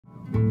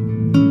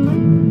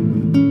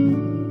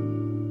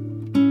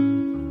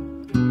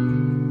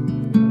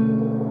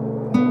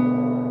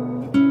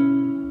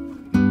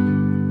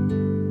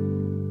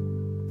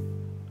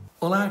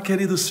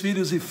queridos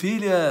filhos e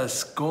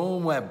filhas,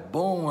 como é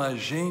bom a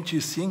gente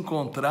se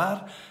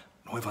encontrar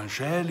no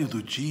Evangelho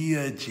do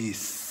dia de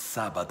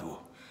sábado.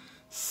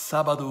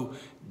 Sábado,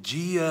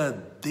 dia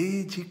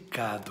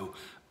dedicado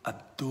à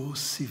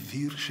doce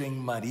Virgem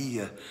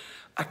Maria,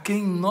 a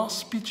quem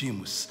nós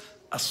pedimos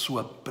a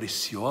sua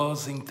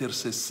preciosa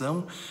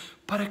intercessão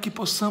para que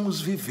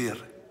possamos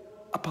viver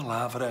a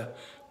palavra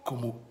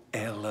como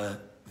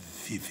ela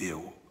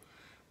viveu.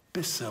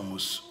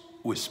 Peçamos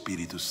o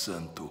Espírito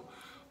Santo.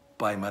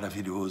 Pai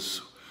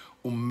maravilhoso,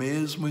 o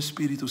mesmo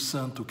Espírito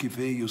Santo que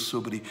veio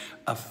sobre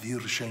a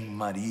Virgem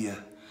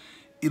Maria,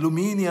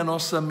 ilumine a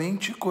nossa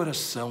mente e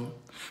coração,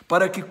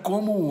 para que,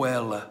 como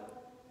ela,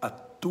 a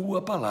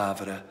tua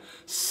palavra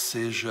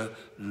seja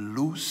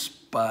luz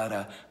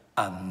para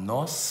a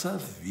nossa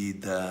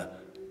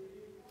vida.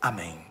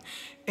 Amém.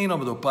 Em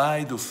nome do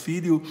Pai, do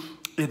Filho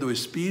e do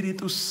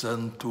Espírito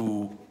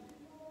Santo.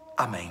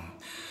 Amém.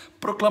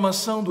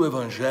 Proclamação do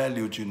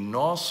Evangelho de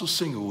nosso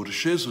Senhor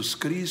Jesus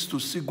Cristo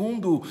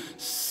segundo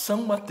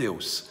São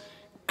Mateus,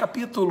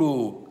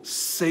 capítulo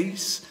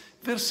 6,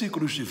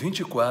 versículos de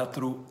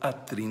 24 a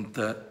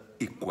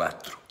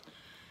 34.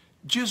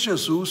 Diz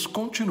Jesus,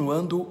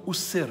 continuando o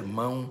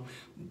sermão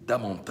da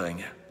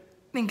montanha: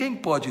 ninguém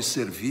pode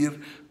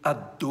servir a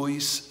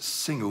dois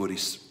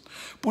senhores,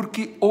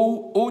 porque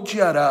ou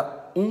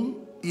odiará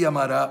um e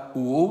amará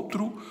o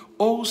outro,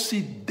 ou se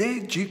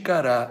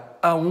dedicará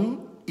a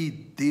um e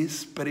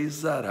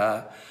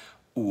desprezará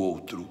o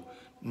outro.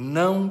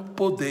 Não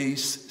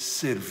podeis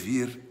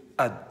servir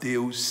a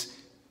Deus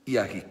e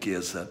à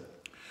riqueza.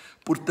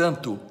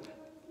 Portanto,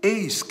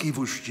 eis que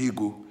vos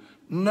digo,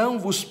 não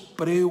vos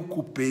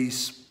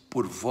preocupeis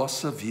por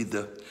vossa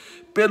vida,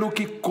 pelo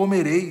que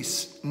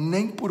comereis,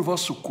 nem por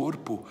vosso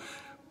corpo,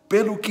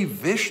 pelo que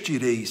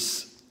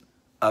vestireis.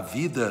 A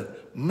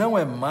vida não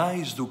é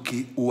mais do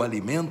que o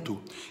alimento,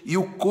 e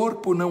o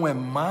corpo não é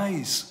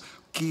mais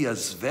que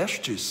as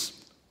vestes?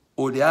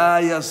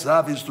 Olhai as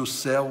aves do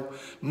céu,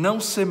 não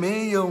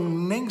semeiam,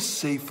 nem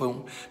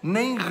ceifam,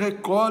 nem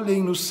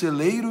recolhem nos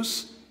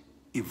celeiros,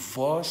 e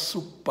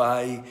vosso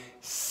Pai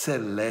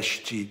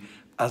celeste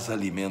as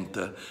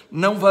alimenta.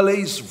 Não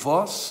valeis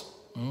vós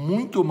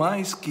muito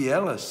mais que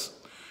elas?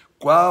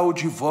 Qual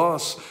de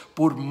vós,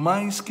 por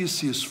mais que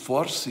se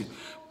esforce,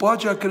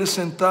 pode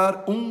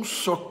acrescentar um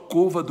só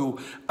côvado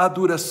à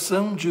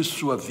duração de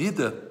sua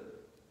vida?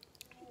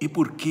 E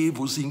por que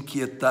vos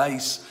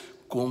inquietais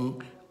com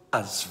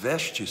as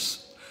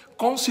vestes?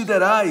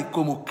 Considerai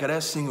como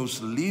crescem os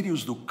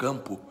lírios do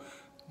campo,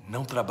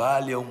 não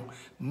trabalham,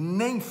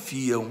 nem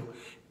fiam.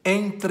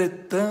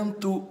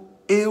 Entretanto,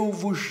 eu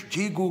vos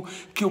digo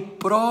que o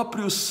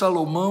próprio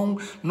Salomão,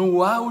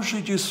 no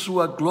auge de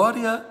sua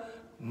glória,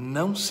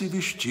 não se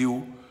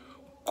vestiu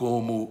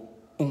como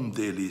um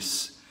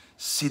deles.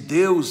 Se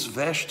Deus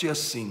veste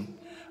assim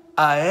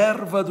a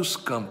erva dos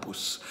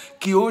campos,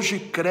 que hoje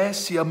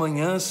cresce e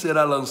amanhã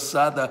será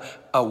lançada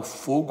ao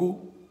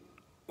fogo,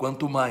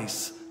 quanto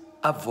mais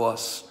a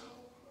vós,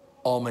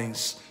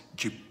 homens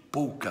de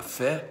pouca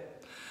fé.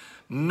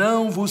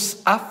 Não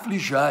vos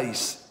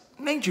aflijais,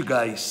 nem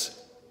digais: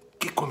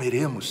 que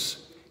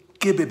comeremos,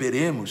 que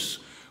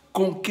beberemos,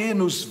 com que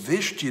nos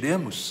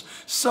vestiremos?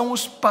 São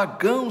os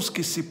pagãos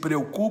que se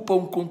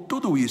preocupam com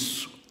tudo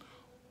isso.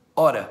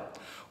 Ora,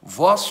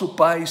 vosso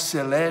Pai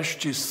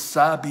Celeste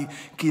sabe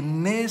que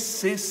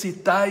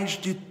necessitais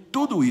de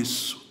tudo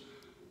isso.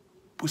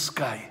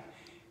 Buscai,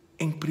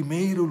 em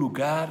primeiro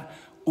lugar,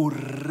 o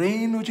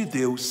reino de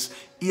Deus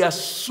e a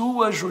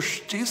sua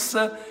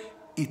justiça,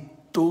 e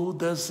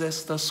todas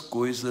estas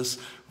coisas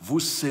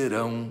vos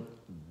serão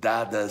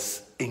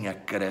dadas em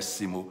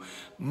acréscimo.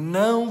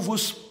 Não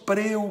vos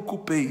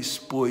preocupeis,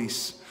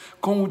 pois,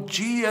 com o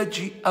dia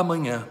de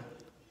amanhã.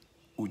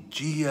 O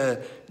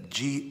dia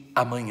de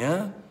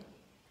amanhã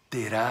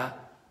terá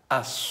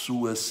as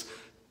suas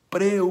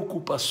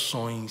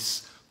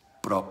preocupações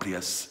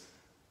próprias.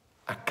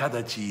 A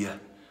cada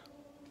dia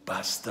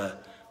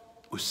basta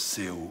o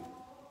seu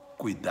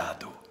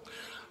cuidado.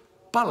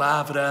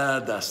 Palavra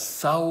da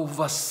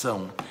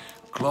salvação.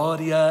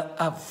 Glória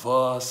a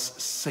vós,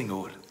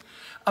 Senhor.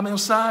 A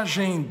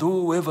mensagem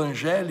do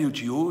Evangelho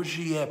de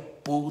hoje é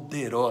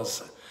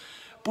poderosa,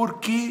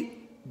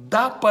 porque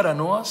dá para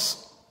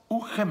nós o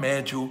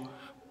remédio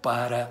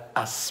para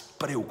as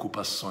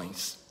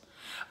preocupações.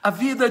 A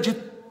vida de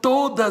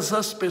todas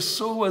as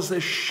pessoas é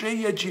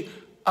cheia de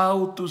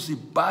altos e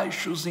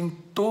baixos em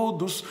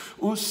todos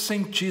os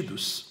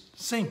sentidos.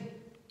 Sim,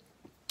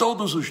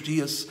 todos os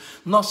dias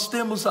nós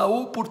temos a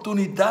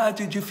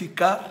oportunidade de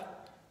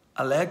ficar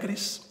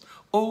alegres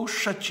ou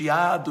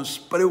chateados,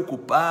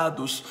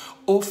 preocupados,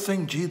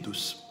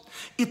 ofendidos.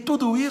 E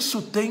tudo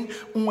isso tem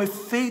um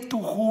efeito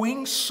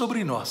ruim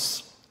sobre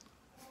nós.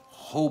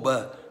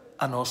 Rouba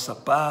a nossa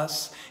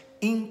paz,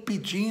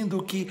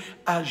 impedindo que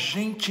a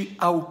gente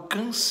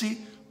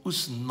alcance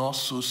os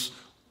nossos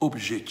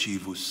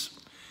objetivos.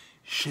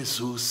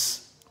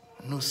 Jesus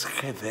nos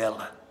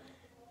revela: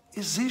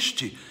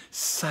 existe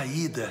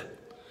saída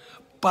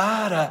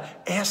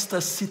para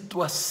esta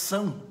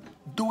situação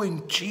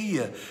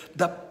doentia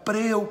da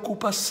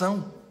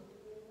preocupação.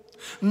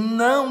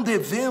 Não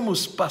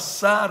devemos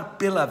passar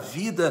pela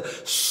vida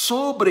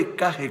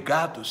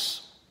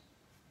sobrecarregados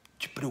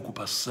de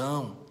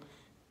preocupação,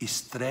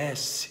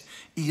 estresse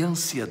e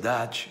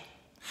ansiedade.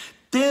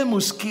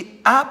 Temos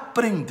que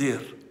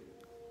aprender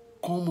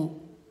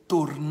como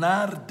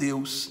tornar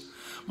Deus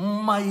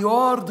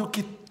maior do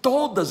que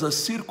todas as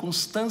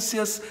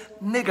circunstâncias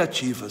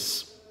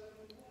negativas.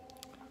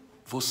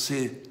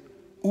 Você,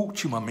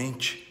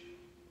 ultimamente,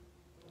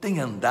 tem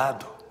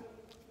andado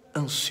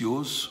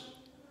ansioso?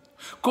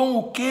 Com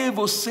o que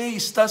você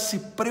está se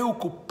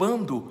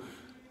preocupando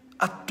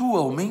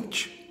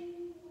atualmente?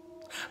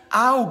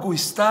 Algo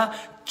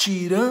está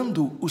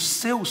tirando o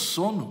seu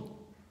sono?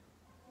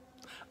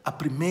 A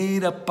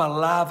primeira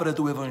palavra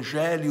do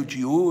Evangelho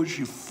de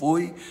hoje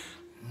foi: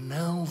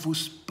 não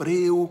vos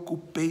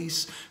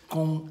preocupeis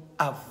com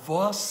a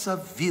vossa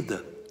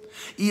vida.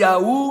 E a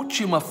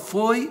última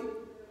foi: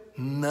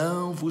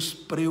 não vos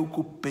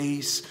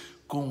preocupeis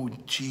com o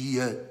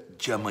dia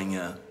de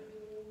amanhã.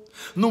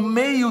 No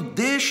meio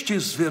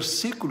destes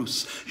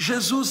versículos,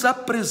 Jesus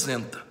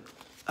apresenta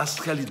as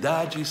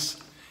realidades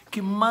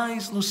que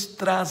mais nos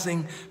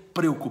trazem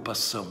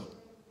preocupação.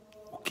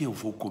 O que eu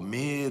vou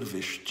comer,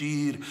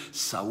 vestir,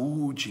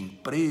 saúde,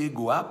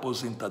 emprego,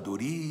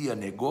 aposentadoria,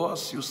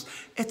 negócios,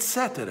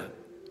 etc.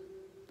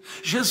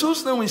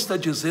 Jesus não está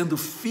dizendo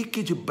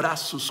fique de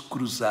braços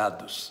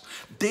cruzados,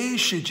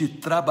 deixe de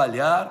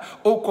trabalhar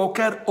ou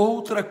qualquer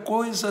outra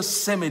coisa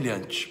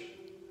semelhante.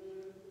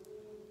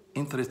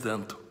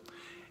 Entretanto,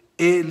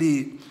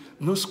 Ele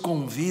nos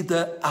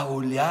convida a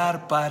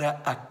olhar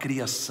para a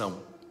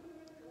criação,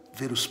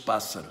 ver os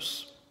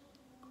pássaros,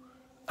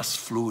 as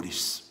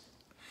flores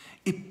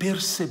e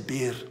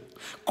perceber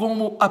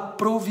como a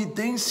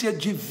providência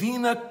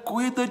divina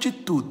cuida de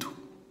tudo.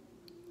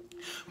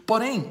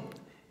 Porém,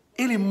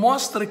 Ele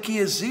mostra que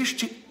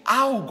existe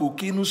algo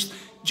que nos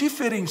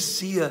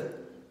diferencia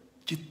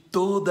de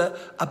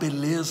toda a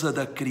beleza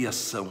da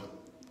criação.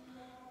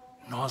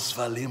 Nós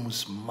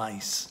valemos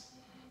mais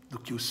do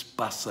que os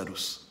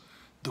pássaros,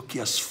 do que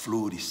as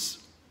flores.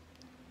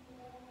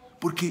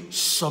 Porque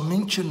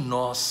somente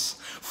nós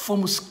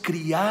fomos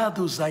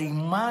criados à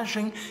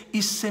imagem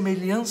e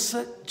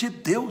semelhança de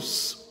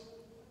Deus.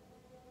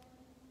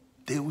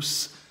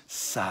 Deus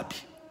sabe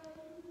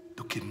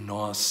do que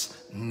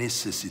nós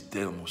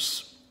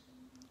necessitamos.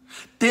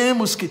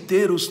 Temos que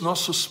ter os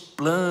nossos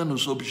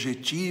planos,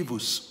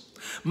 objetivos,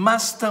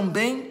 mas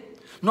também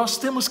nós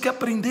temos que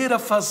aprender a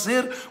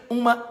fazer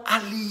uma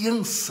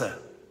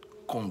aliança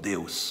com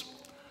Deus.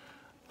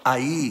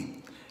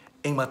 Aí,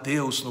 em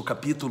Mateus, no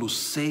capítulo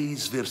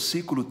 6,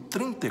 versículo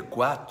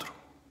 34,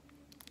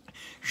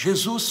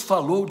 Jesus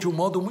falou de um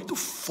modo muito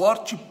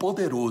forte e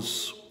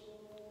poderoso: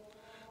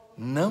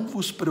 não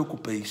vos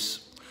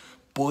preocupeis,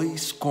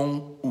 pois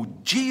com o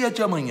dia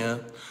de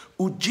amanhã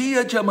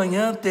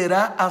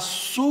terá as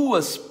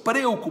suas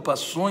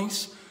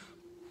preocupações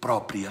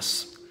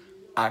próprias.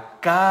 A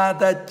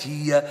cada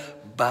dia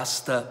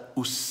basta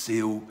o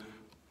seu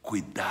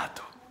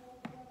cuidado.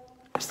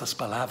 Estas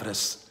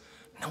palavras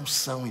não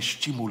são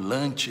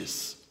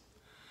estimulantes.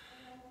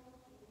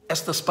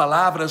 Estas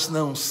palavras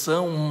não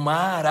são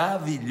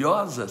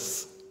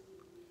maravilhosas.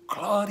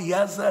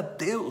 Glórias a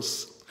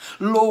Deus.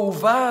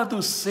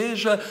 Louvado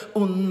seja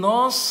o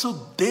nosso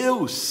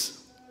Deus,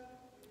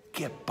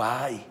 que é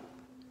Pai,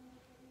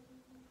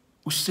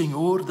 o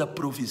Senhor da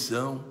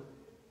provisão,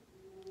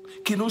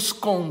 que nos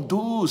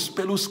conduz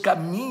pelos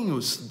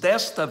caminhos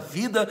desta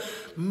vida,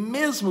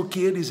 mesmo que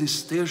eles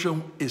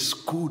estejam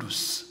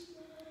escuros.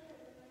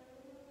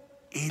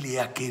 Ele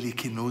é aquele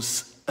que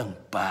nos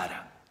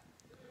ampara.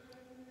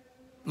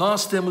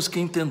 Nós temos que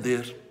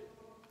entender,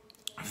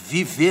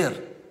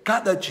 viver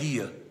cada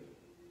dia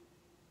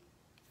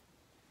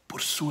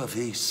por sua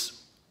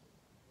vez,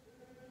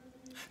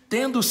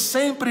 tendo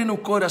sempre no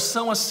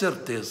coração a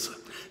certeza: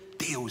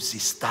 Deus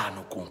está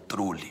no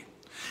controle.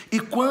 E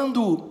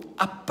quando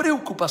a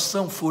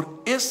preocupação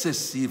for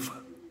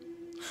excessiva,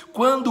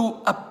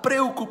 quando a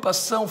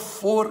preocupação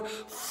for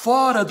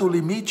fora do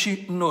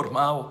limite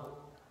normal,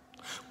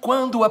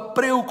 quando a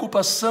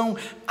preocupação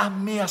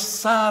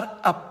ameaçar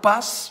a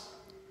paz,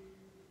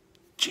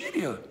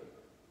 tire-a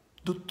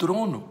do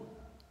trono,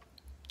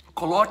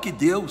 coloque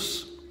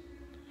Deus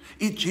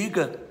e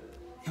diga: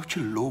 eu te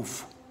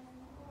louvo,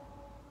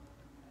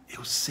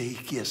 eu sei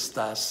que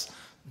estás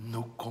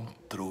no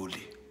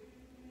controle,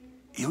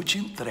 eu te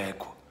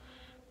entrego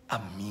a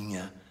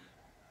minha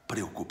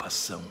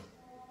preocupação.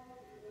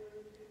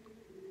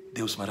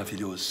 Deus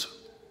maravilhoso,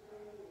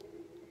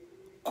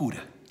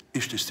 cura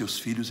estes teus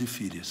filhos e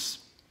filhas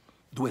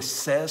do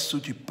excesso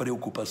de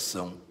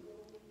preocupação.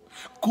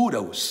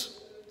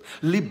 Cura-os,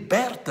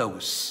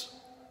 liberta-os,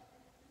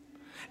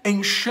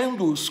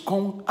 enchendo-os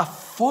com a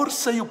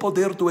força e o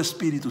poder do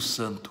Espírito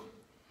Santo,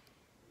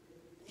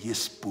 e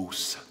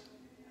expulsa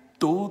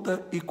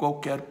toda e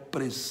qualquer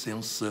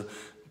presença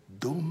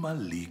do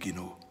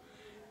maligno.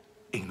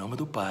 Em nome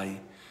do Pai,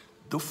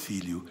 do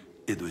Filho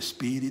e do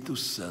Espírito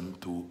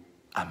Santo.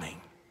 Amém.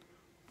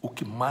 o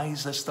que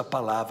mais esta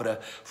palavra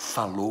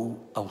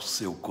falou ao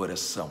seu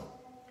coração.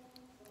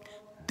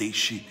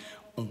 Deixe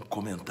um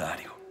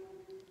comentário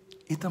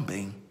e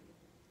também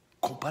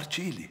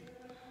compartilhe.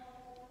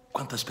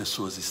 Quantas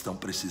pessoas estão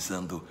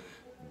precisando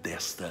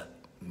desta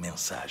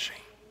mensagem?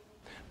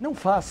 Não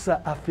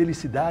faça a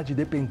felicidade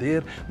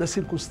depender das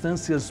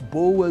circunstâncias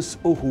boas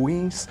ou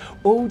ruins,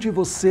 ou de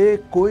você,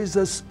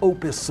 coisas ou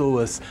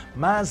pessoas,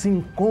 mas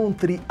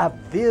encontre a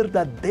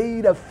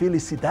verdadeira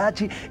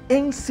felicidade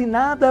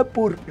ensinada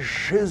por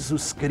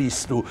Jesus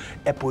Cristo.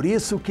 É por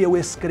isso que eu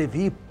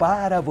escrevi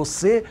para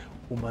você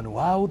o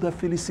Manual da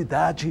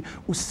Felicidade,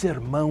 o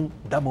Sermão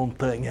da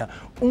Montanha.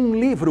 Um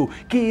livro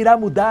que irá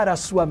mudar a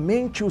sua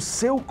mente, o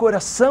seu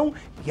coração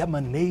e a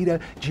maneira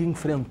de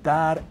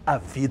enfrentar a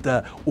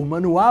vida. O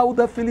Manual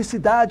da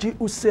Felicidade,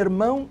 o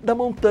Sermão da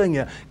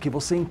Montanha, que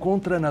você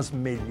encontra nas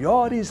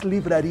melhores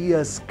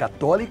livrarias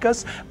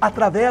católicas,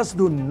 através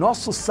do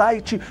nosso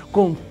site,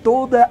 com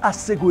toda a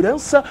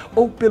segurança,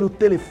 ou pelo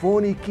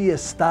telefone que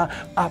está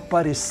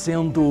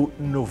aparecendo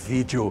no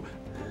vídeo.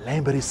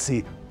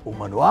 Lembre-se, o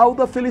Manual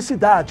da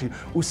Felicidade,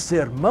 o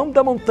Sermão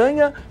da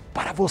Montanha,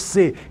 para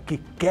você que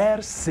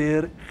quer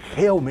ser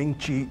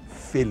realmente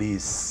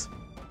feliz.